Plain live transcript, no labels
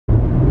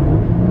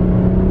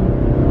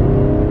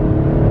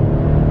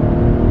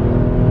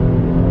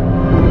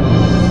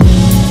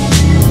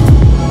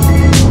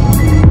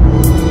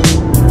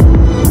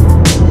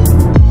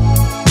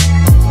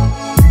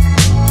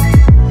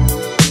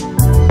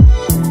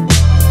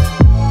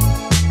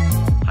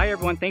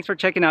everyone, thanks for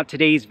checking out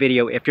today's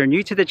video. If you're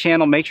new to the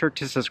channel, make sure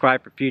to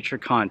subscribe for future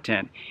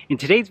content. In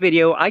today's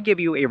video, I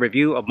give you a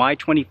review of my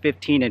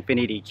 2015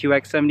 Infiniti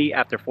QX70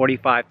 after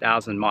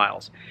 45,000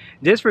 miles.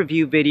 This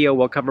review video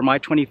will cover my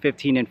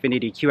 2015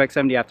 Infiniti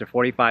QX70 after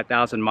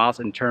 45,000 miles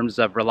in terms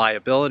of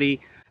reliability,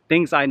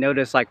 things I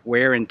noticed like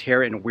wear and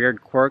tear and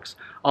weird quirks.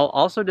 I'll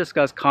also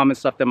discuss common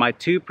stuff in my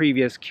two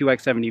previous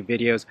QX70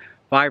 videos,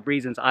 5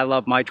 reasons I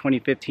love my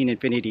 2015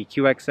 Infiniti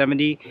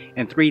QX70,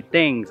 and 3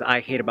 things I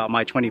hate about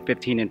my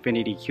 2015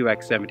 Infiniti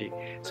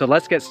QX70. So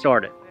let's get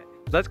started.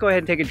 Let's go ahead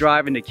and take a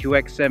drive into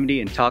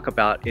QX70 and talk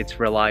about its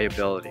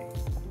reliability.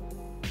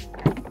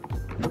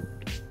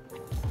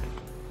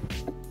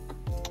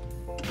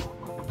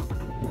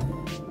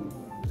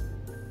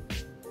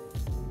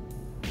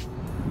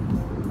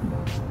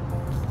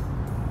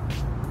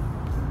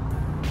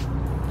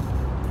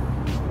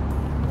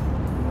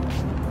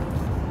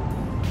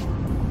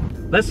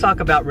 Let's talk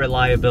about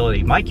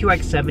reliability. My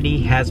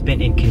QX70 has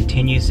been and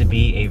continues to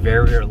be a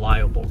very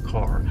reliable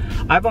car.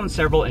 I've owned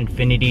several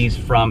Infinitis,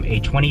 from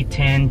a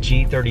 2010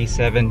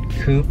 G37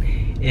 Coupe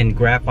in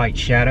graphite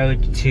shadow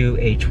to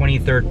a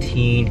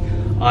 2013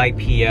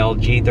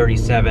 IPL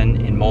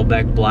G37 in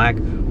Malbec black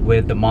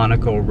with the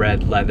Monaco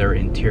red leather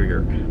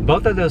interior.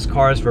 Both of those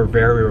cars were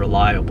very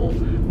reliable.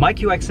 My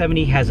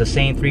QX70 has the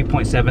same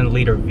 3.7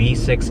 liter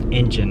V6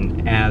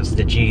 engine as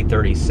the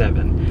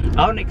G37.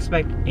 I don't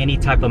expect any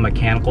type of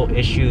mechanical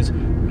issues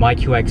with my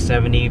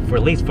QX70 for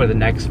at least for the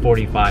next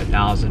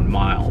 45,000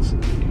 miles.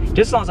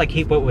 Just as long as I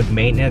keep up with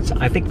maintenance,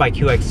 I think my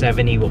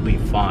QX70 will be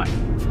fine.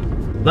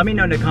 Let me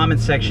know in the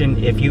comments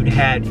section if you'd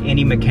had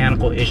any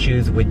mechanical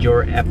issues with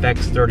your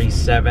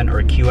FX37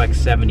 or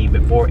QX70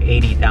 before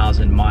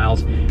 80,000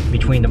 miles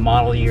between the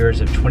model years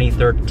of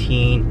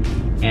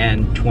 2013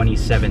 and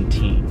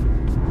 2017.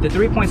 The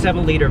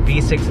 3.7 liter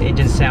V6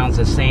 engine sounds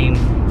the same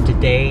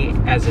today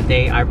as the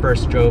day I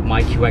first drove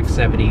my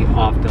QX70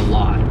 off the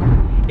lot.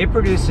 It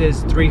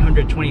produces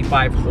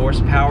 325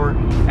 horsepower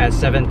at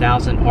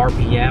 7,000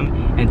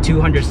 RPM and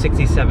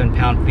 267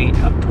 pound-feet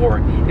of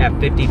torque at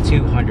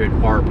 5,200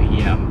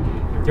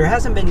 RPM. There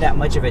hasn't been that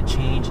much of a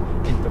change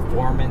in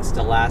performance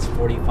the last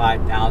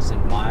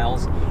 45,000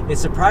 miles.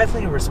 It's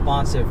surprisingly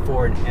responsive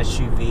for an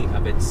SUV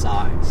of its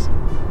size.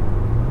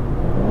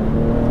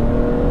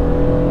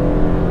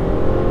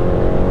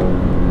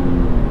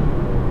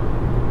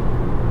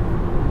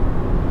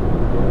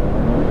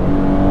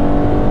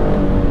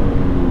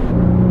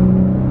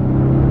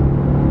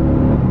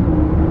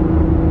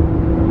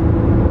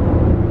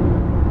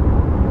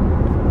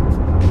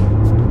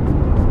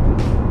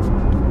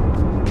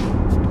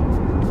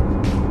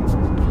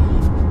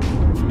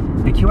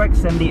 The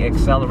QX70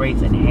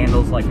 accelerates and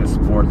handles like a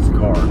sports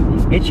car.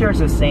 It shares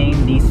the same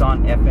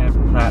Nissan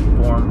FM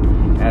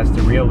platform as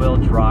the rear-wheel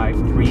drive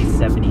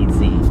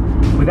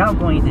 370Z. Without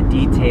going into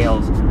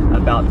details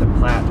about the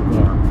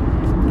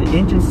platform, the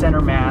engine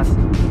center mass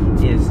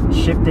is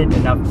shifted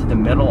enough to the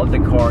middle of the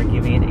car,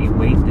 giving it a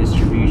weight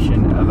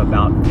distribution of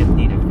about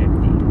 50 to 50.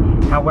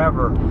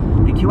 However,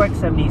 the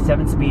QX70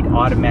 7-speed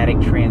automatic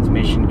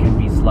transmission can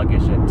be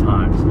sluggish at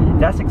times.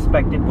 That's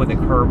expected with a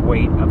curb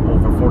weight of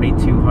over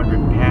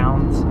 4,200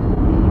 pounds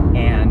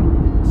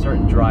and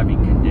certain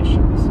driving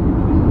conditions.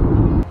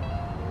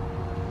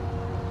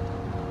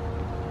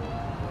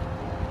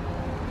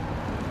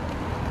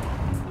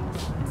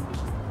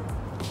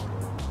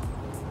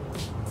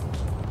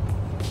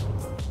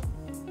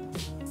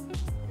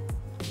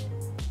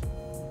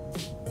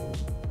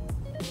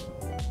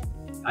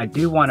 I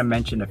do want to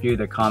mention a few of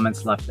the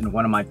comments left in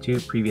one of my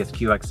 2 previous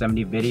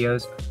QX70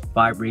 videos,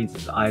 5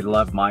 reasons I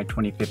love my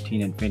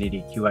 2015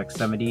 Infiniti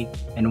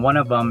QX70, and one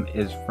of them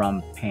is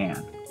from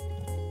Pan.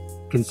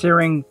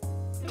 Considering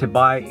to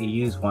buy a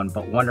used one,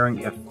 but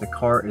wondering if the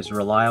car is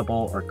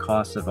reliable or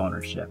cost of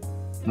ownership.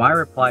 My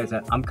reply is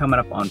that I'm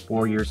coming up on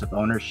 4 years of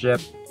ownership.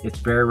 It's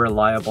very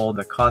reliable.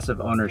 The cost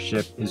of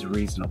ownership is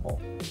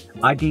reasonable.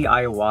 I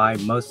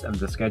DIY most of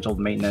the scheduled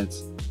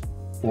maintenance,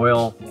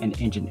 oil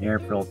and engine air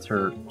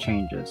filter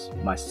changes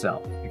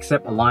myself,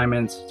 except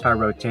alignments, tire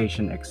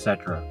rotation,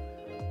 etc.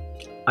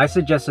 I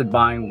suggested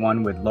buying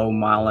one with low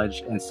mileage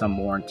and some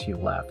warranty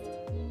left.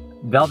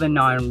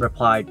 Velvet9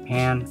 replied,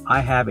 Pan, I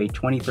have a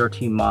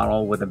 2013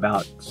 model with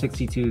about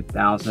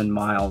 62,000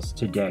 miles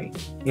today.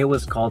 It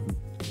was called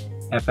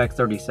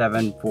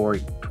FX37 for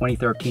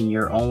 2013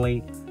 year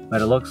only,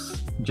 but it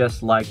looks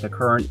just like the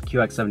current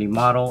QX70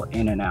 model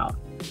in and out.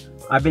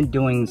 I've been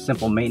doing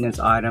simple maintenance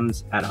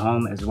items at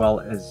home, as well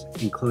as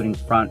including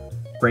front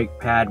brake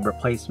pad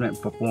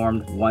replacement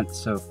performed once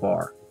so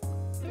far.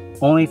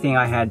 Only thing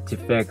I had to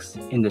fix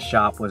in the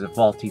shop was a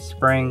faulty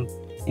spring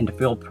in the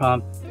fuel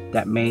pump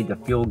that made the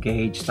fuel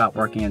gauge stop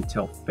working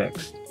until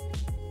fixed.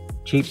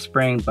 Cheap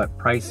spring, but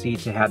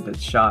pricey to have the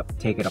shop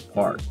take it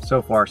apart.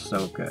 So far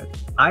so good.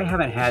 I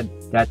haven't had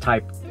that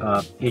type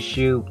of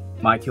issue.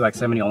 My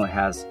QX70 only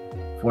has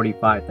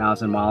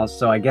 45,000 miles,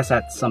 so I guess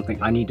that's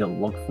something I need to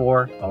look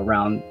for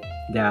around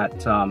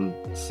that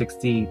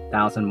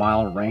 60,000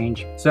 mile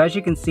range. So as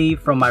you can see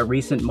from my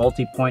recent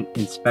multi-point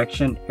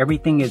inspection,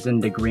 everything is in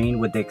the green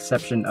with the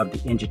exception of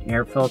the engine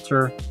air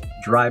filter,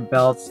 drive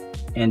belts,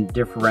 and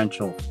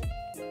differential.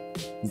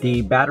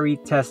 The battery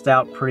tests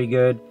out pretty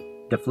good,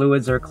 the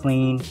fluids are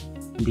clean,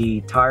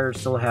 the tires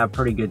still have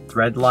pretty good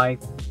tread life.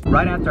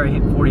 Right after I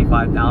hit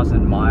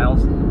 45,000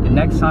 miles, the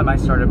next time I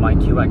started my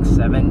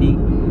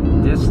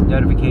QX70, this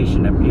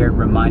notification appeared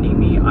reminding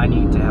me I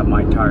need to have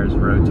my tires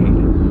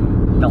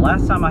rotated. The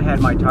last time I had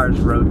my tires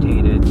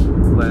rotated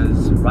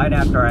was right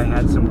after I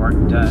had some work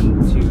done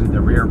to the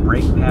rear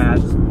brake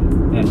pads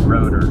and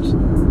rotors,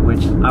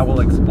 which I will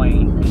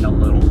explain in a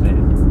little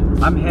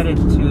bit. I'm headed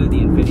to the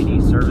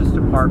Infiniti service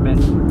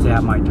department to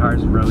have my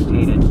tires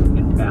rotated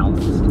and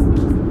balanced.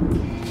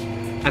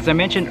 As I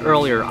mentioned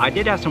earlier, I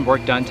did have some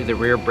work done to the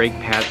rear brake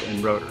pads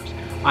and rotors.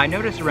 I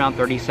noticed around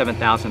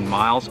 37,000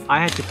 miles,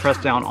 I had to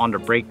press down on the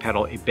brake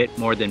pedal a bit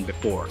more than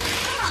before.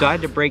 So I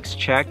had the brakes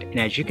checked, and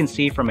as you can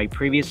see from a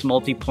previous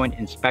multi-point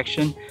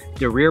inspection,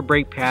 the rear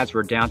brake pads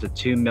were down to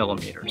 2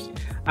 millimeters.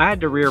 I had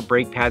the rear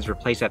brake pads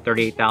replaced at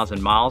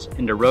 38,000 miles,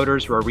 and the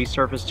rotors were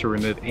resurfaced to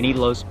remove any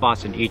low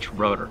spots in each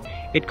rotor.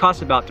 It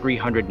cost about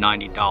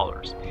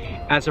 $390.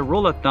 As a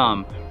rule of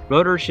thumb,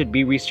 rotors should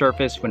be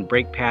resurfaced when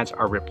brake pads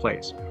are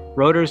replaced.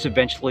 Rotors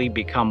eventually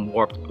become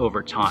warped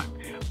over time.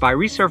 By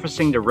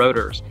resurfacing the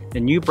rotors, the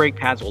new brake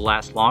pads will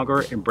last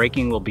longer and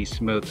braking will be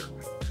smoother.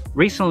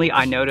 Recently,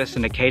 I noticed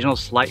an occasional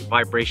slight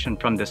vibration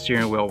from the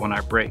steering wheel when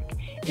I brake.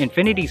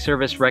 Infiniti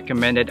service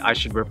recommended I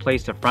should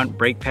replace the front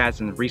brake pads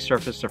and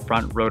resurface the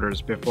front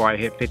rotors before I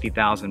hit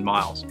 50,000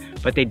 miles,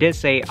 but they did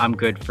say I'm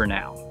good for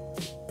now.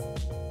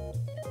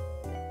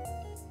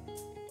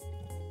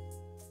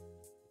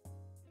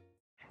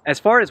 As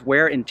far as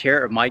wear and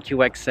tear of my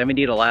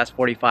QX70 the last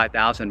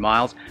 45,000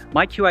 miles,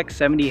 my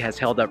QX70 has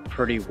held up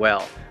pretty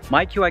well.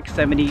 My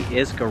QX70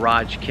 is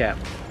garage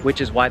kept,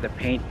 which is why the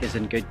paint is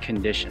in good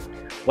condition.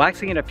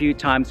 Waxing it a few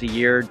times a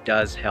year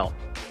does help.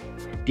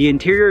 The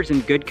interior is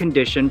in good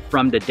condition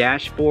from the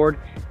dashboard,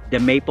 the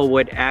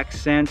Maplewood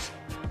accents,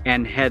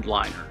 and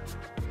headliner.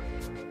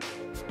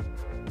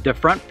 The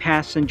front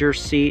passenger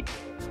seat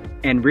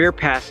and rear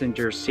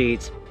passenger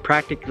seats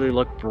practically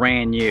look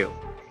brand new.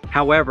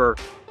 However,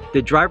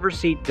 the driver's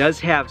seat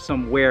does have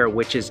some wear,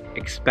 which is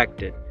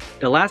expected.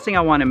 The last thing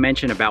I want to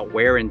mention about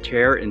wear and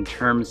tear in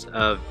terms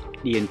of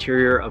the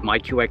interior of my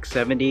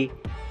QX70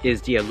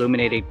 is the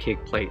illuminated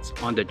kick plates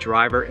on the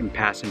driver and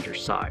passenger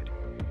side.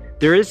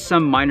 There is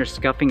some minor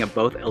scuffing of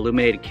both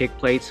illuminated kick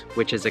plates,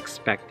 which is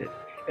expected.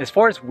 As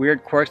far as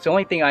weird quirks, the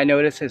only thing I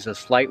notice is a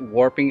slight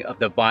warping of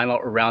the vinyl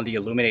around the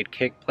illuminated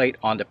kick plate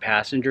on the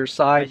passenger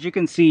side. As you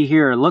can see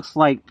here, it looks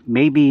like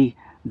maybe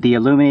the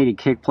illuminated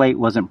kick plate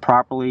wasn't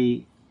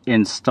properly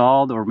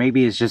installed, or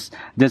maybe it's just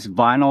this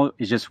vinyl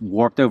is just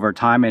warped over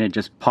time and it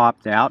just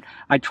popped out.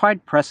 I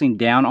tried pressing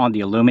down on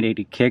the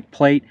illuminated kick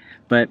plate,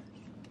 but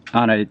I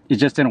don't know, it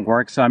just didn't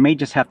work, so I may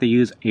just have to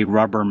use a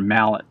rubber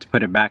mallet to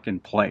put it back in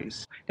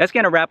place. That's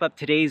going to wrap up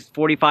today's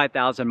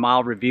 45,000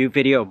 mile review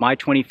video of my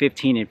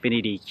 2015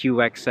 Infiniti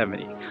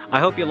QX70. I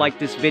hope you liked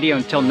this video.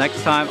 Until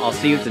next time, I'll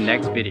see you at the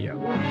next video.